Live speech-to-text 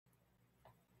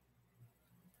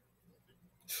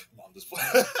No, I'm just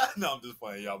playing. No, I'm just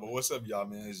playing, y'all. But what's up, y'all,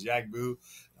 man? It's Yak Boo.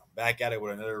 I'm back at it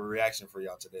with another reaction for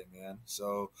y'all today, man.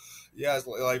 So, yeah, it's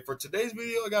like for today's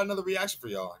video, I got another reaction for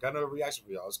y'all.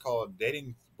 It's called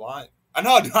Dating Blind. I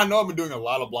know I've been doing a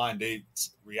lot of blind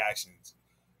dates reactions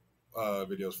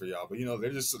videos for y'all, but you know,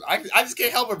 they're just I just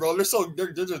can't help it, bro. They're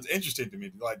just interesting to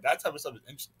me. Like that type of stuff is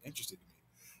interesting to me.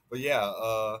 But yeah,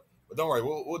 but don't worry,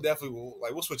 we'll definitely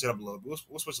we'll switch it up a little bit.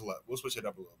 We'll switch it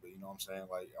up a little bit. You know what I'm saying?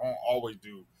 Like I don't always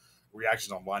do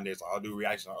reactions on blind dates. Like, I'll do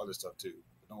reactions on other stuff too.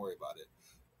 But don't worry about it.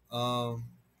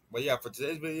 But yeah, for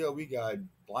today's video, we got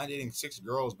blind dating 6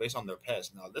 girls based on their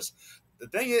pets. Now the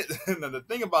thing is, the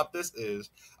thing about this is,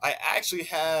 I actually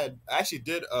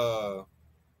did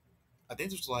I think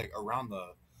this was like around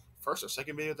the first or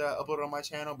second video that I uploaded on my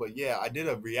channel. But yeah, I did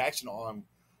a reaction on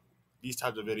these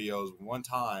types of videos one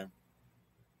time,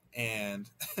 and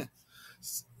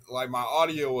like my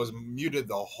audio was muted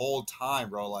the whole time,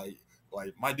 bro. Like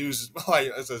my dude's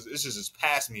like it's just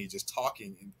past me, just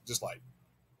talking and just like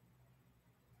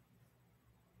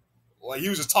he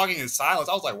was just talking in silence.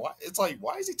 I was like, what? It's like,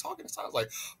 why is he talking in silence? Like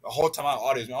the whole time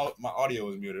my audio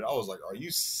was muted. I was like, are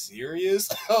you serious?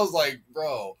 I was like,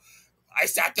 bro. I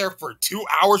sat there for 2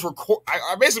 hours.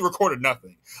 I basically recorded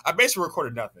nothing.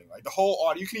 Like the whole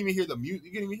audio. You can even hear the mute.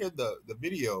 You can even hear the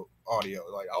video audio.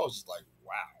 Like I was just like,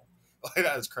 wow, like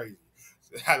that is crazy.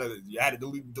 You had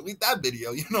to delete that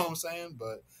video. You know what I'm saying?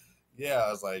 But yeah,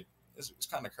 I was like, it's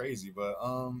kind of crazy. But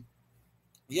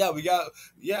yeah,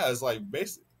 it's like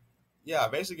I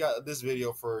basically got this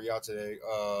video for y'all today.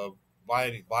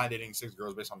 Blind dating 6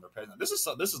 girls based on their pets. Now, this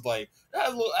is like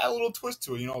add a little twist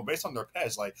to it, you know, based on their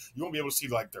pets. Like you won't be able to see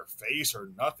like their face or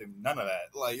nothing, none of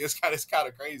that. Like it's kind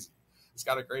of crazy. It's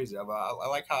kind of crazy. I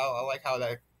like how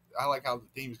the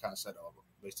theme is kind of set up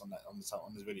based on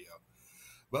this video.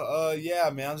 But yeah,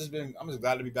 man, I'm just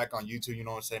glad to be back on YouTube. You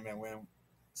know what I'm saying, man? When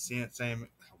seeing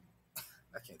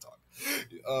I can't talk.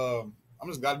 I'm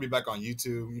just glad to be back on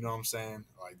YouTube. You know what I'm saying?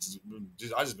 Like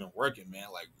I just been working, man.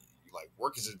 Like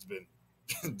work has just been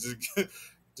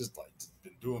just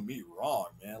been doing me wrong,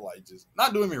 man. Like just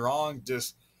not doing me wrong,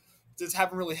 just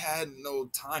haven't really had no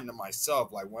time to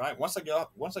myself. Like once I get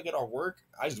off work,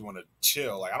 I just want to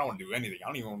chill. Like I don't want to do anything. I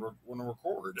don't even want to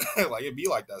record. Like it be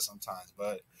like that sometimes.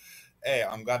 But hey,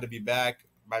 I'm glad to be back.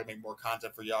 Might make more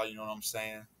content for y'all. You know what I'm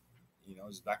saying? You know,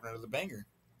 just back another banger.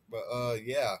 But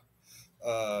yeah.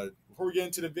 Before we get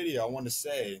into the video, I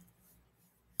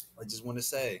just want to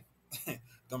say,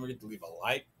 don't forget to leave a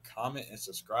like, comment, and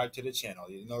subscribe to the channel.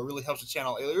 You know, it really helps the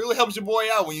channel. It really helps your boy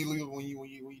out when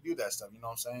you do that stuff. You know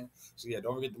what I'm saying? So yeah,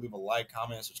 don't forget to leave a like,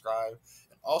 comment, and subscribe,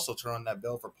 and also turn on that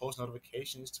bell for post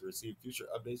notifications to receive future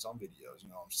updates on videos. You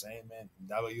know what I'm saying, man?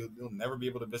 That way you'll never be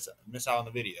able to miss out on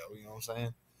the video. You know what I'm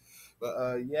saying?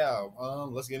 But yeah,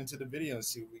 let's get into the video and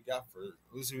see what we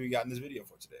got in this video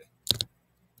for today.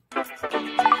 Of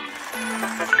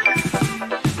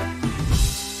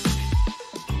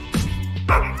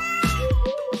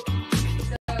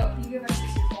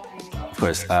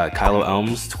course, Kylo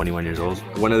Elms, 21 years old.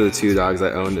 One of the 2 dogs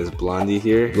I own is Blondie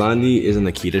here. Blondie is an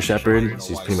Akita Shepherd.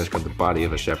 She's pretty much got the body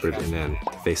of a shepherd and then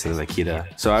facing an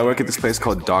Akita. So I work at this place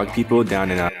called Dog People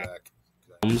down in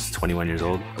Elms, 21 years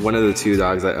old. One of the 2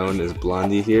 dogs I own is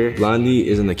Blondie here. Blondie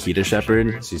is an Akita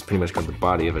Shepherd. She's pretty much got the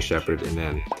body of a shepherd and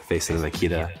then facing an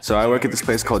Akita. So I work at this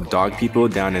place called Dog People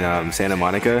down in Santa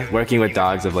Monica. Working with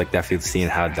dogs, I've like definitely seen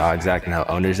how dogs act and how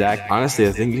owners act. Honestly,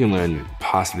 I think you can learn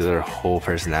possibly their whole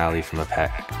personality from a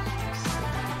pet.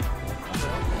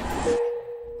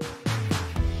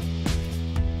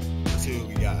 Let's see what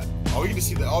we got. Oh, we can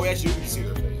see their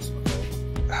face.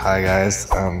 Hi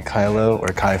guys, I'm Kylo, or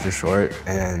Kai for short,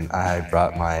 and I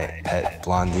brought my pet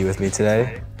Blondie with me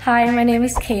today. Hi, my name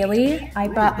is Kaylee. I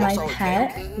brought my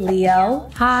pet, Leo.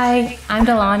 Hi, I'm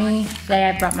Delani. Today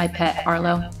I brought my pet,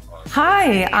 Arlo.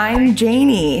 Hi, I'm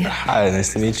Janie. Hi,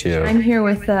 nice to meet you. I'm here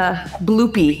with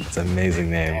Bloopy. It's an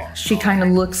amazing name. She kind of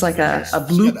looks like a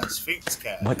bloop.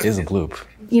 What is a bloop?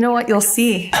 You know what? You'll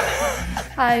see.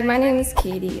 Hi, my name is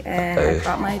Katie, and I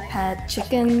brought my pet,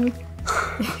 Chicken.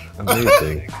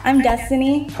 Amazing. I'm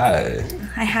Destiny. Hi.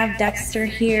 I have Dexter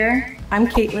here. I'm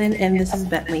Caitlin, and this is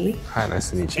Bentley. Hi, nice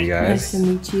to meet you guys. Nice to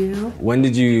meet you. When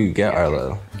did you get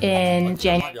Arlo? In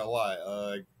January. I'm not gonna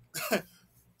lie.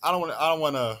 I don't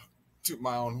want to toot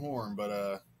my own horn, but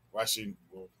well, actually,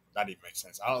 well, that didn't make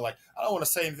sense. I don't want to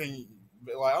say anything.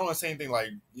 Like I don't want to say anything like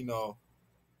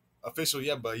official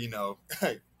yet, but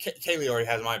Kaylee already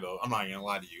has my vote. I'm not gonna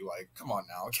lie to you. Like, come on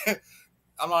now.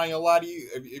 I'm not gonna lie to you.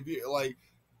 If you like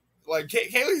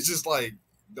Kaylee's just like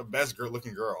the best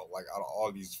looking girl, like out of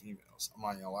all these females. I'm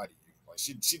not gonna lie to you. Like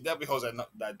she definitely holds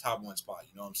that top 1 spot.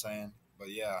 You know what I'm saying? But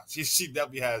yeah, she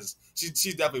definitely has.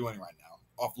 She's definitely winning right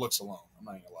now off looks alone. I'm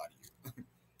not even gonna lie to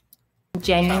you.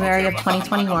 January of I'm not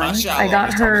 2021. shallow, I got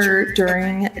just tell the her truth.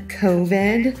 during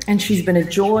COVID, and she's been a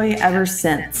joy ever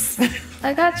since.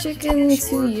 I got chicken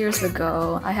 2 years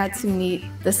ago. I had to meet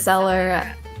the seller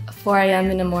at 4 a.m.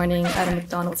 in the morning at a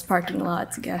McDonald's parking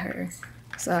lot to get her.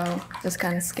 So it's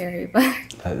kind of scary, but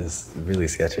That is really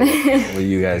sketchy. What do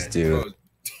you guys do? Bro,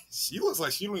 she looks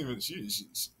like she don't even.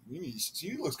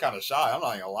 She looks kind of shy. I'm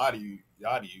not gonna lie to you.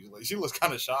 Like she looks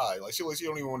kind of shy. Like she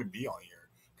don't even want to be on here.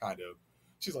 Kind of.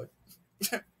 She's like,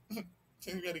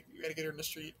 you gotta get her in the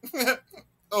street.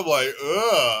 I'm like,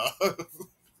 ugh.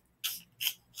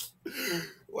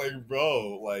 Like,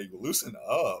 bro, like loosen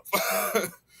up.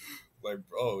 Like,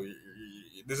 bro,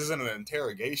 this isn't an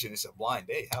interrogation. It's a blind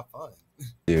date. Have fun.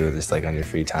 Do just like on your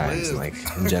free times and like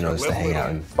in general just to hang out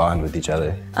and bond with each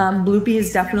other. Bloopy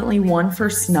is definitely one for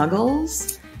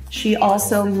snuggles. She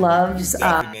also loves.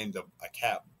 Definitely named a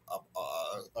cat,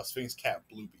 a Sphinx cat,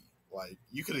 Bloopy. Like,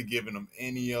 you could have given him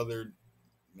any other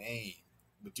name,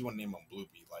 but you want to name him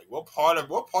Bloopy. Like, what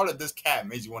part of this cat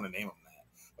made you want to name him that?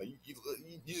 Like,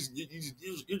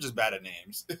 you're just bad at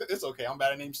names. It's okay. I'm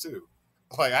bad at names too.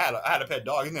 Like, I had a pet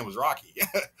dog. His name was Rocky.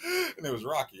 His name was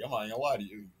Rocky. I'm not gonna lie to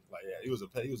you. Like, yeah, he was a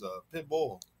pit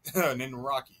bull named him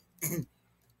Rocky.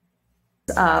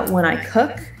 When I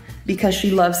cook, because she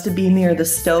loves to be near the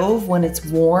stove when it's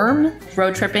warm.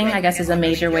 Road tripping, I guess, is a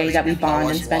major way that we bond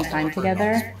and spend time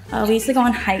together. We used to go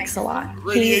on hikes a lot.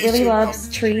 He really loves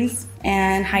trees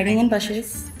and hiding in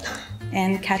bushes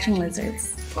and catching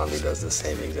lizards. Blondie does the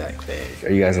same exact thing.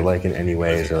 Are you guys alike in any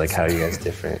ways, or like how are you guys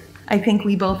different? I think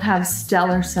we both have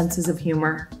stellar senses of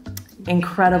humor,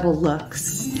 incredible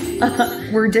looks.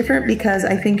 We're different because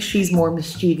I think she's more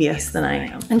mischievous than I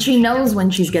am. And she knows when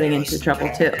she's getting into trouble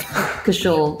too, because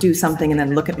she'll do something and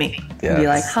then look at me and be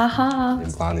like, ha ha.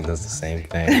 And Blondie does the same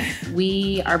thing.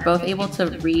 We are both able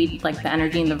to read like the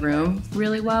energy in the room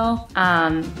really well.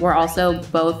 We're also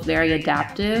both very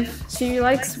adaptive. she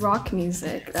likes rock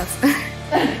music. That's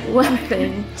one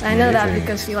thing. I know that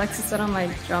because she likes to sit on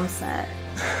my drum set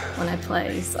when I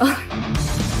play. So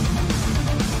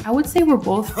I would say we're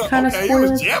both kind of Okay, you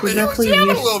was spoiled. jamming- We're you was definitely jamming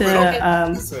a used little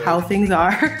bit, to okay. how things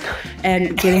are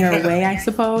and getting our way, I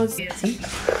suppose.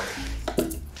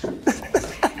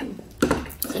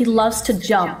 He loves to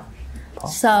jump.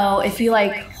 So if you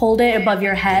like hold it above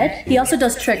your head, he also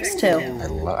does tricks too.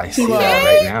 I see that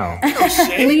right now.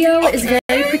 Leo is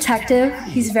very protective.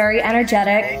 He's very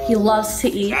energetic. He loves to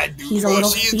eat. He's a little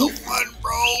She is thief. the one,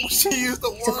 bro. She is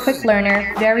the He's a one. quick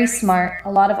learner, very smart.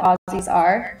 A lot of Aussies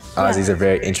are. Aussies are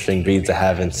very interesting breeds to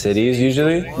have in cities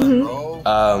usually. Bro.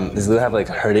 Does Leo have like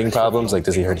herding problems? Like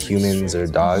does he herd humans or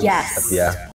dogs? Yes.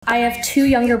 Yeah. I have two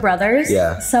younger brothers.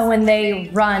 Yeah. So when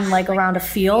they run like around a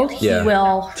field, he Yeah.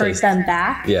 will herd Chase. them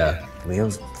back. Yeah.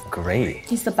 Leo's great.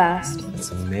 He's the best.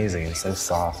 It's amazing. It's so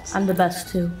soft. I'm the best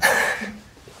too.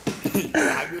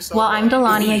 Have yourself Well, I'm a-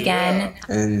 Delani again.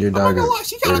 And your I'm dog not gonna lie,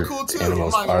 she kind or of cool too.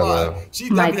 animals, I'm not gonna lie. Arlo. She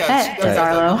My definitely pet she is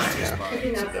definitely Arlo. has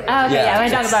Oh, okay, yeah, my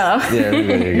dog's Arlo. Yeah,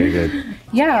 you're good.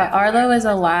 Yeah, Arlo is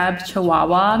a lab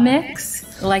chihuahua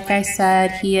mix. Like I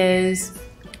said, he is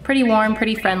pretty warm,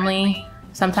 pretty friendly.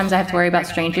 Sometimes I have to worry about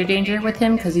stranger danger with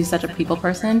him because he's such a people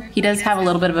person. He does have a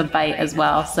little bit of a bite as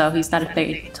well, so he's not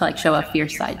afraid to like show a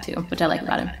fierce side too, which I like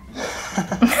about him.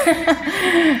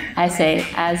 I say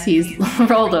as he's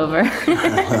rolled over.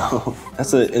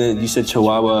 That's you said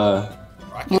Chihuahua.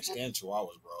 I can't stand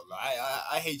chihuahuas, bro.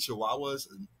 I hate chihuahuas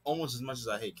almost as much as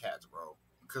I hate cats, bro.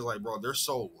 Because like, bro, they're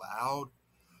so loud,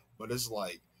 but it's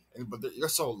like, but they're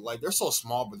so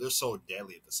small, but they're so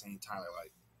deadly at the same time.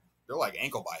 They're like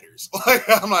ankle biters. Like,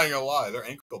 I'm not gonna lie, they're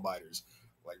ankle biters.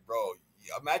 Like, bro,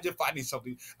 imagine fighting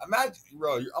something. Imagine,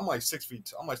 bro, I'm like 6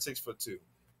 feet. I'm like 6'2",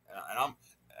 and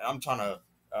I'm trying to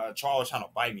Charles trying to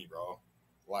bite me, bro.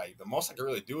 Like, the most I can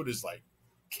really do is like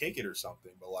kick it or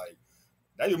something. But like,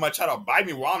 that dude might try to bite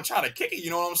me while I'm trying to kick it. You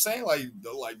know what I'm saying? Like,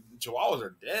 chihuahuas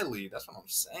are deadly. That's what I'm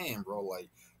saying, bro. Like,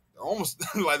 they're almost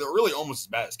like they're really almost as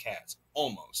bad as cats,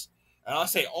 almost. And I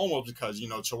say almost because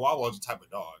Chihuahua is a type of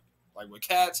dog. Like with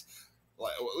cats,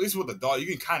 like at least with a dog, you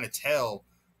can kind of tell.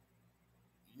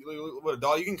 With a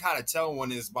dog, you can kind of tell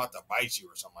when it's about to bite you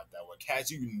or something like that. With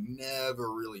cats, you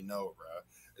never really know, bro.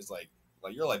 It's like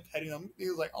you're like petting them.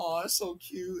 He's like, "Oh, that's so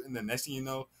cute," and the next thing you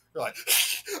know, you're like,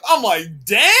 "I'm like,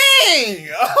 dang!"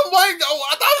 I'm like, "Oh,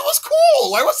 I thought it was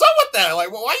cool. Like, what's up with that?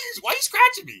 Like, why you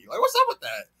scratching me? Like, what's up with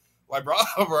that? Like, bro,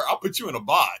 I'll put you in a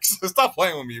box. Stop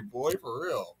playing with me, boy, for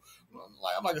real."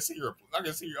 Like, I'm not gonna see you. I'm not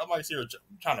gonna see her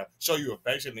trying to show you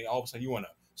affection, and all of a sudden you want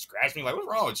to scratch me. Like, what's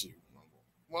wrong with you?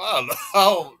 Well, I don't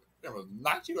know. I'm gonna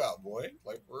knock you out, boy.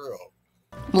 Like, for real.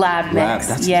 Lab mix.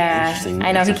 That's Yeah. interesting.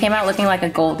 I know he came out looking like a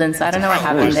golden, so I don't know what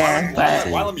happened there. But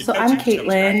So I'm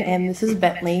Caitlin, and this is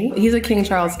Bentley. He's a King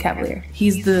Charles Cavalier.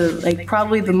 He's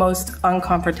probably the most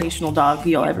unconfrontational dog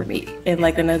you'll ever meet. And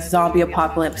in a zombie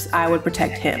apocalypse, I would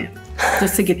protect him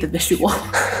just to get the visual.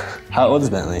 How old is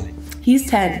Bentley? He's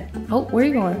 10. Oh, where are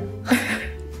you going?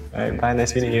 All right, bye.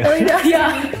 Nice meeting you. Billy, no,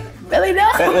 yeah. Billy, no.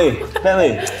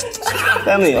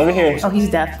 Bentley, over here. Oh, he's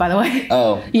deaf, by the way.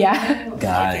 Oh. Yeah.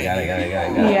 Got it.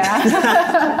 Yeah.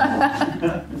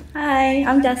 Hi,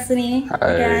 I'm Destiny Hi.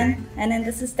 again, and then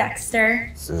this is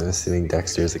Dexter. So I'm assuming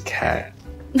Dexter is a cat.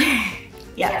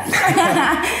 Yes.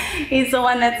 He's the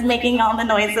one that's making all the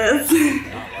noises.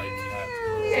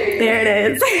 There it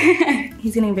is.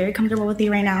 He's getting very comfortable with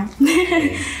you right now.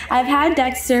 I've had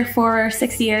Dexter for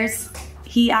 6 years.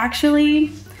 He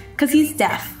actually, because he's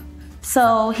deaf,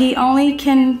 so he only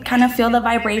can kind of feel the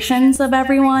vibrations of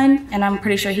everyone, and I'm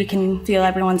pretty sure he can feel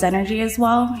everyone's energy as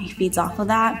well. He feeds off of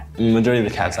that. The majority of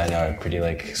the cats I know are pretty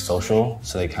social,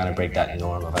 so they kind of break that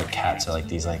norm of cats are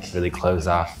these really closed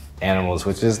off animals,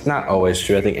 which is not always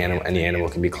true. I think any animal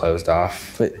can be closed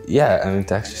off. But yeah, I mean,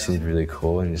 Dexter seems really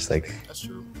cool and just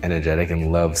energetic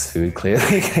and loves food, clearly.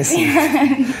 I see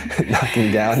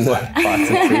knocking down the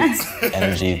box of fruits.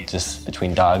 Energy just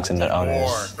between dogs and their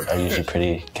owners are usually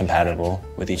pretty compatible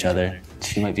with each other.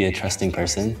 She might be a trusting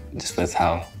person, just with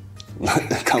how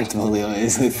comfortable Leo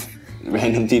is with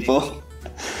random people,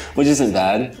 which isn't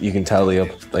bad. You can tell Leo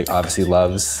obviously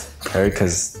loves her,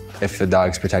 because if the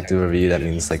dog's protective of you, that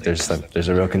means there's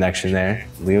a real connection there.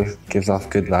 Leo gives off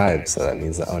good vibes, so that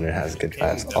means the owner has good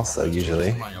vibes also,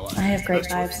 usually. I have great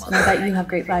vibes, and I bet you have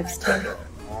great vibes too.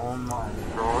 Oh my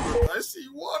god. I see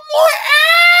one more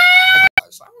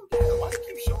ass! I don't care. Why do you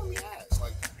keep showing me ass?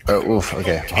 Oh, oof,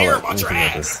 okay, hold on. Let me think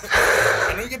about this.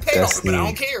 I know you get paid off it, but I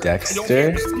don't care. Dexter.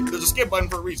 There's a skip button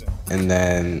for a reason. And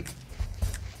then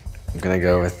I'm gonna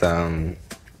go with I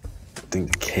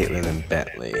think Caitlin and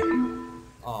Bentley.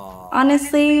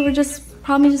 Honestly, we're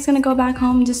probably just gonna go back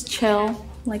home, just chill,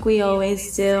 like we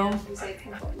always do.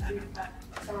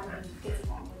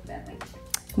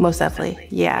 Most definitely,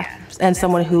 yeah. And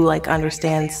someone who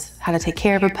understands how to take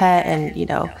care of a pet and,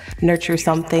 nurture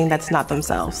something that's not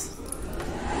themselves.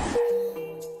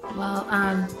 Well,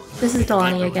 this is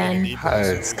Delaney again. Hi,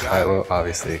 it's Kylo,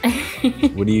 obviously.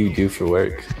 What do you do for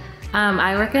work?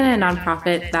 I work in a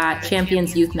nonprofit that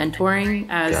champions youth mentoring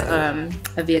as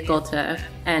a vehicle to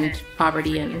end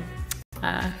poverty and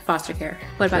foster care.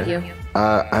 What about you?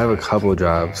 I have a couple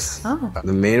jobs. Oh.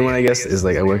 The main one, I guess, is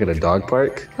I work at a dog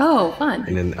park. Oh, fun.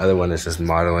 And then the other one is just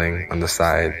modeling on the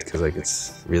side, because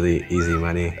it's really easy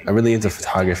money. I'm really into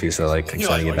photography, so I'm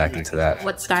trying to get back into that.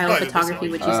 What style of photography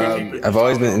would you say? I've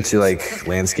always been into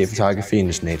landscape photography and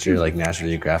just nature. National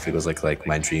Geographic was like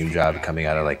my dream job coming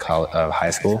out of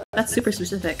high school. That's super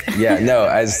specific. Yeah, no,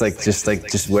 I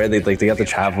just where they got to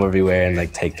travel everywhere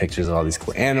and take pictures of all these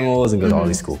cool animals and go to all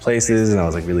these cool places, and I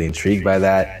was really intrigued by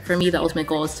that. For me, the ultimate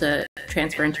goal is to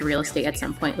transfer into real estate at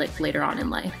some point, later on in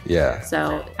life. Yeah.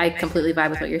 So I completely vibe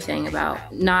with what you're saying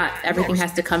about not everything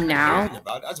has to come now.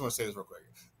 I just want to say this real quick.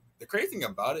 The crazy thing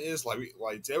about it is,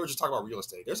 today we're just talking about real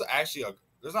estate. There's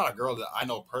not a girl that I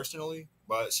know personally,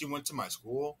 but she went to my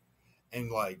school, and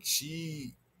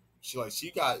she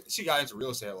got into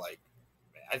real estate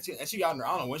and she got into,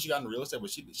 I don't know when she got into real estate, but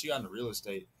she got into real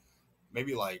estate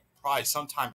maybe probably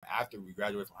sometime after we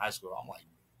graduated from high school. I'm like,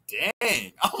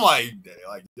 dang. I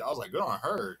was like, good on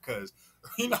her, because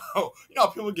you know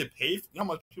people get paid. You know how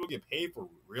much people get paid for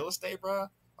real estate, bro?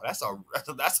 That's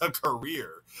a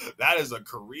career. That is a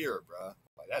career, bro.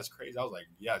 That's crazy. I was like,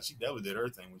 yeah, she definitely did her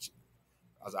thing.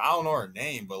 I was like, I don't know her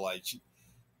name, but I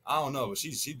don't know, but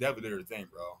she definitely did her thing,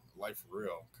 bro. For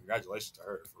real. Congratulations to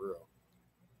her, for real.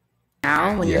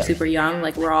 Now, when you're super young,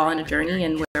 we're all on a journey,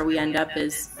 and where we end up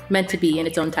is meant to be in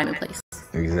its own time and place.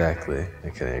 Exactly. I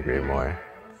couldn't agree more.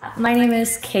 My name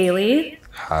is Kaylee.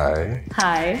 Hi.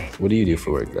 Hi. What do you do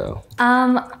for work, though?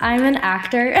 I'm an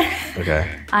actor. Okay.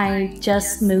 I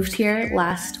just moved here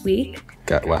last week.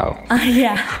 Wow.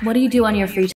 Yeah. What do you do on your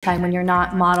free time when you're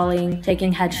not modeling,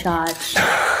 taking headshots?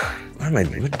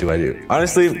 What do I do?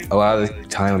 Honestly, a lot of the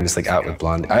time I'm just out with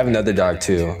Blondie. I have another dog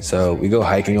too, so we go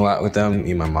hiking a lot with them,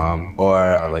 me and my mom, or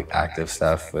our active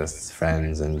stuff with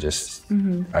friends and just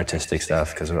artistic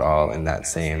stuff, because we're all in that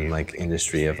same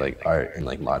industry of art and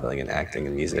modeling and acting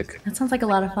and music. That sounds like a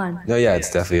lot of fun. No, yeah,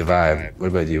 it's definitely a vibe. What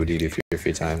about you? What do you do for your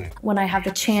free time? When I have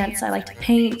the chance, I like to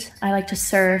paint, I like to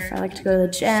surf, I like to go to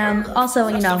the gym. Also,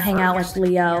 hang out with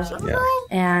Leo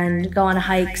and go on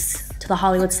hikes to the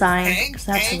Hollywood sign, because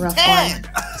that's a rough one.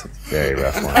 It's a very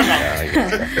rough one. Yeah, I feel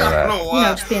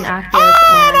that. Just being active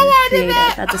and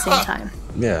creative at the same time.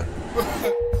 Yeah.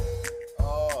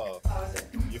 Oh,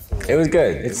 It was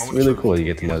good. It's really cool. You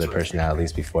get to know their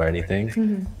personalities before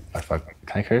anything. I fuck.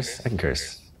 Can I curse? I can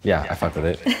curse. Yeah, I fuck with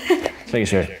it. Just making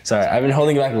sure. Sorry, I've been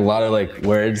holding back a lot of like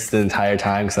words the entire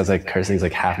time because I was like cursing is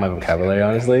like half my vocabulary,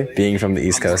 honestly. Being from the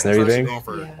East Coast and everything.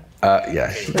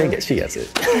 Yeah, she gets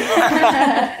it.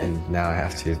 And now I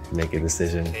have to make a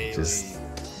decision. Just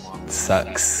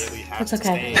sucks. It's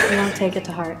okay. We won't take it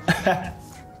to heart.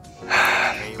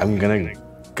 I'm gonna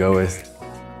go with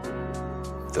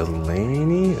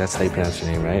Delaney. That's how you pronounce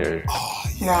your name, right? Or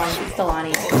Wrong. It's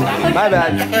Delani. my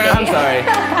bad. I'm sorry.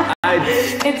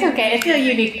 It's okay. It's a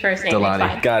unique first name.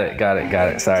 Delani. Got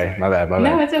it. Sorry, my bad.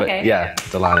 No, it's okay. But yeah,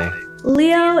 Delani.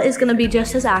 Leo is gonna be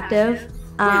just as active,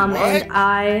 and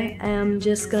I am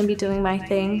just gonna be doing my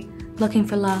thing, looking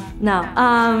for love.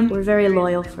 No, we're very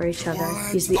loyal for each other.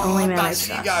 He's the only man I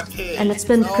trust, and it's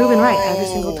been proven right every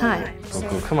single time. Oh,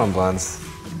 cool. Come on, blondes.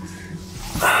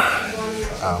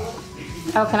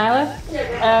 Oh, can I look?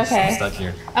 Okay. I'm stuck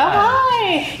here. Oh,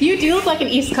 hi! You do look like an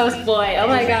East Coast boy. Oh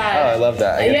my god. Oh, I love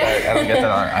that. I don't get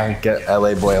that. I get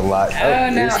LA boy a lot. Oh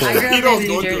no, I grew up in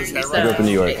New Jersey. I grew up in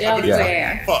New York.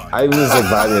 Yeah. I was like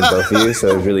vibing with both of you, so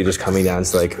it was really just coming down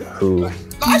to like who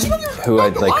I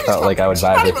like felt like I would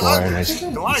vibe with more. And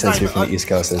since you're from the East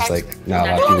Coast, it's like not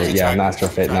a lot of people. Yeah, natural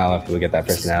fit. Not a lot of people get that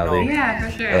personality. Yeah,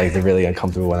 for sure. Or, like they're really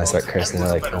uncomfortable when I start cursing. They're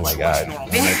like, oh my god. I'm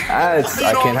like,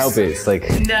 I can't help it. It's like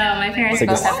No, my parents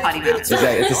both have potty mouths.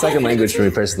 it's a second language for me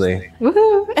personally.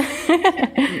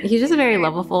 Woohoo! He's just a very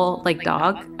lovable like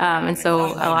dog, and so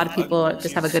a lot of people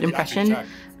just have a good impression,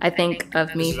 I think,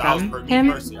 of me from him.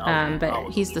 But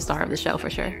he's the star of the show for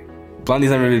sure.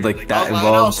 Blondie's never really like that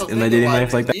involved in my dating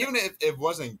life like that. Even if it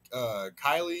wasn't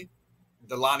Kylie,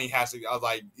 Delani has to. I was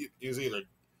like, it was either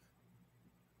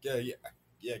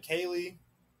Kaylee.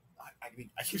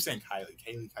 I keep saying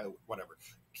Kylie, whatever.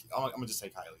 I'm gonna just say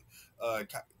Kylie.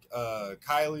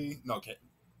 Kylie. No, I'm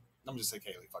gonna just say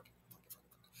Kaylee. Fuck it.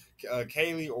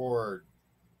 Kaylee or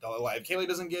like if Kaylee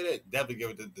doesn't get it, definitely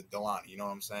give it to Delani. You know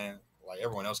what I'm saying? Like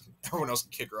everyone else can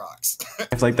kick rocks.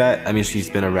 It's like that. I mean, she's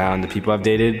been around the people I've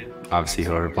dated. Obviously,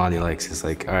 whoever Blondie likes is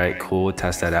like, all right, cool,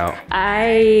 test that out.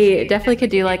 I definitely could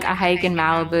do like a hike in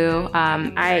Malibu.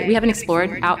 We haven't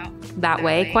explored out that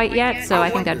way quite yet, so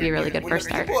I think that'd be a really good first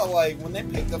start. Like when they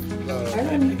pick the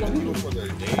people for their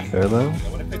date,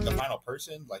 when they pick the final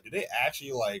person, like do they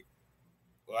actually like?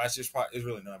 Well, that's just probably, it's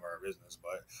really none of our business,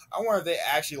 but I wonder if they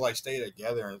actually like stay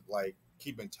together and like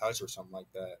keep in touch or something like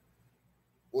that.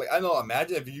 Like I know,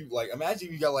 imagine if you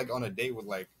got like on a date with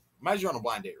like, imagine you're on a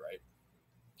blind date, right?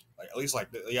 Like at least like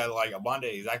like a blind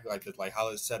date exactly like this, like how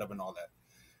it's set up and all that.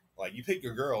 Like you pick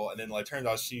your girl and then like turns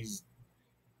out she's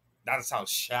not to sound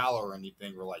shallow or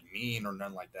anything or like mean or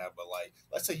nothing like that, but like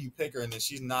let's say you pick her and then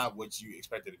she's not what you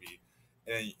expected to be,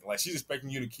 and like she's expecting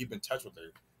you to keep in touch with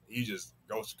her, you just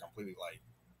ghost her completely. Like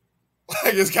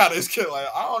it's kind of like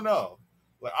I don't know.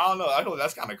 I feel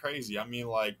that's kind of crazy. I mean,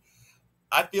 like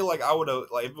I feel like I would have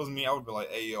like if it was me, I would be like,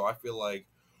 hey yo, I feel like.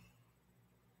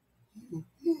 Oh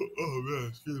man,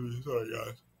 excuse me, sorry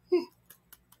guys.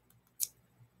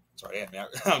 Sorry, yeah, man.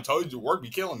 I told you work be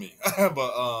killing me,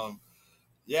 but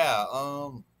yeah,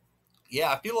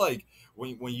 I feel like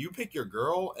when you pick your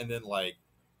girl and then like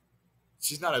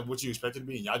she's not what you expected to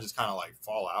be, and y'all just kind of like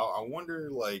fall out. I wonder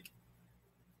like.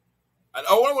 I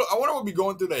wonder what be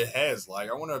going through their heads. Like,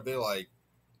 I wonder if they're like,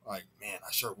 man,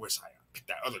 I sure wish I picked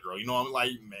that other girl. You know, I'm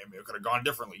like, man, it could have gone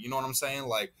differently. You know what I'm saying?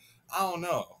 Like, I don't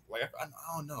know. Like, I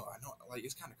don't know. I know, like,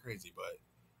 it's kind of crazy, but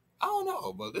I don't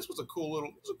know. But this was a cool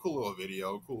little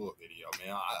video.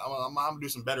 Man. I'm gonna do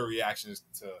some better reactions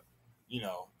to, you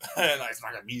know, and it's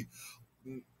not gonna be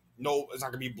it's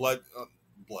not gonna be blood.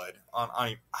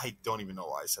 I don't even know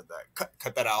why I said that.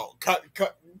 Cut that out. Cut that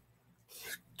out.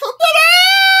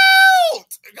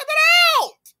 Cut that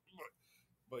out.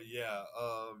 But yeah,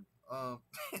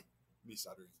 me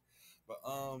stuttering. But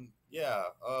yeah,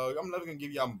 I'm never gonna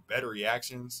give y'all better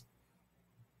reactions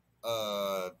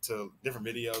to different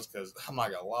videos because I'm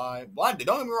not gonna lie. Don't get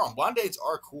me wrong, blind dates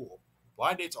are cool.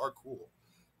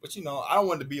 But you know, I don't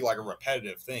want it to be like a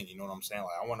repetitive thing. You know what I'm saying?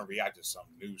 Like I want to react to some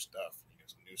new stuff.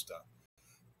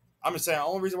 I'm just saying the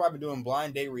only reason why I've been doing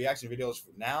blind date reaction videos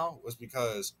now was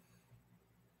because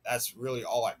that's really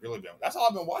all I've really been. That's all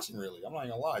I've been watching. Really, I'm not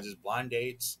gonna lie. Just blind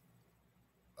dates.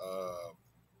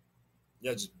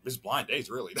 Yeah, just blind dates.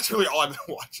 Really, that's really all I've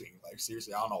been watching. Like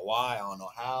seriously, I don't know why. I don't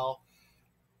know how.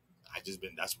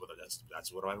 That's what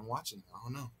I've been watching. I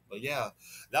don't know, but yeah,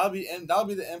 that'll be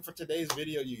the end for today's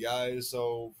video, you guys.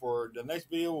 So for the next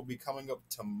video, will be coming up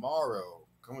tomorrow.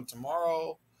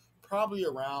 Probably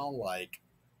around like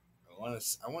I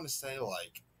want to say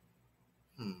like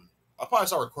I'll probably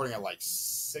start recording at like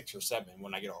 6 or 7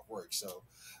 when I get off work. So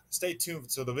stay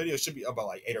tuned. So the video should be up by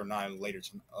like 8 or 9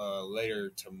 later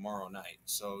tomorrow night.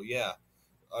 So yeah,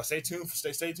 stay tuned.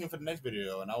 Stay tuned for the next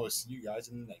video, and I will see you guys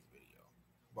in the next video.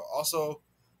 But also,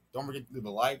 don't forget to leave a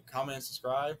like, comment, and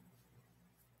subscribe.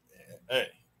 Hey,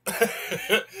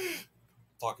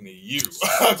 talking to you.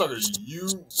 I'm talking to you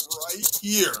right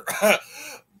here.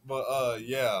 But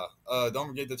yeah, don't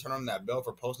forget to turn on that bell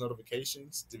for post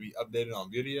notifications to be updated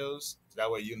on videos. So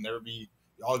that way you'll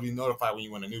always be notified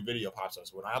when a new video pops up.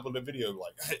 So when I upload a video,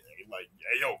 like, hey,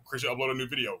 yo, Christian upload a new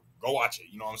video, go watch it.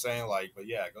 You know what I'm saying? Like, but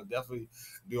yeah, go definitely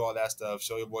do all that stuff.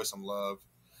 Show your boy some love.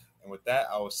 And with that,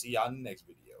 I will see y'all in the next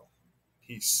video.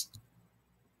 Peace.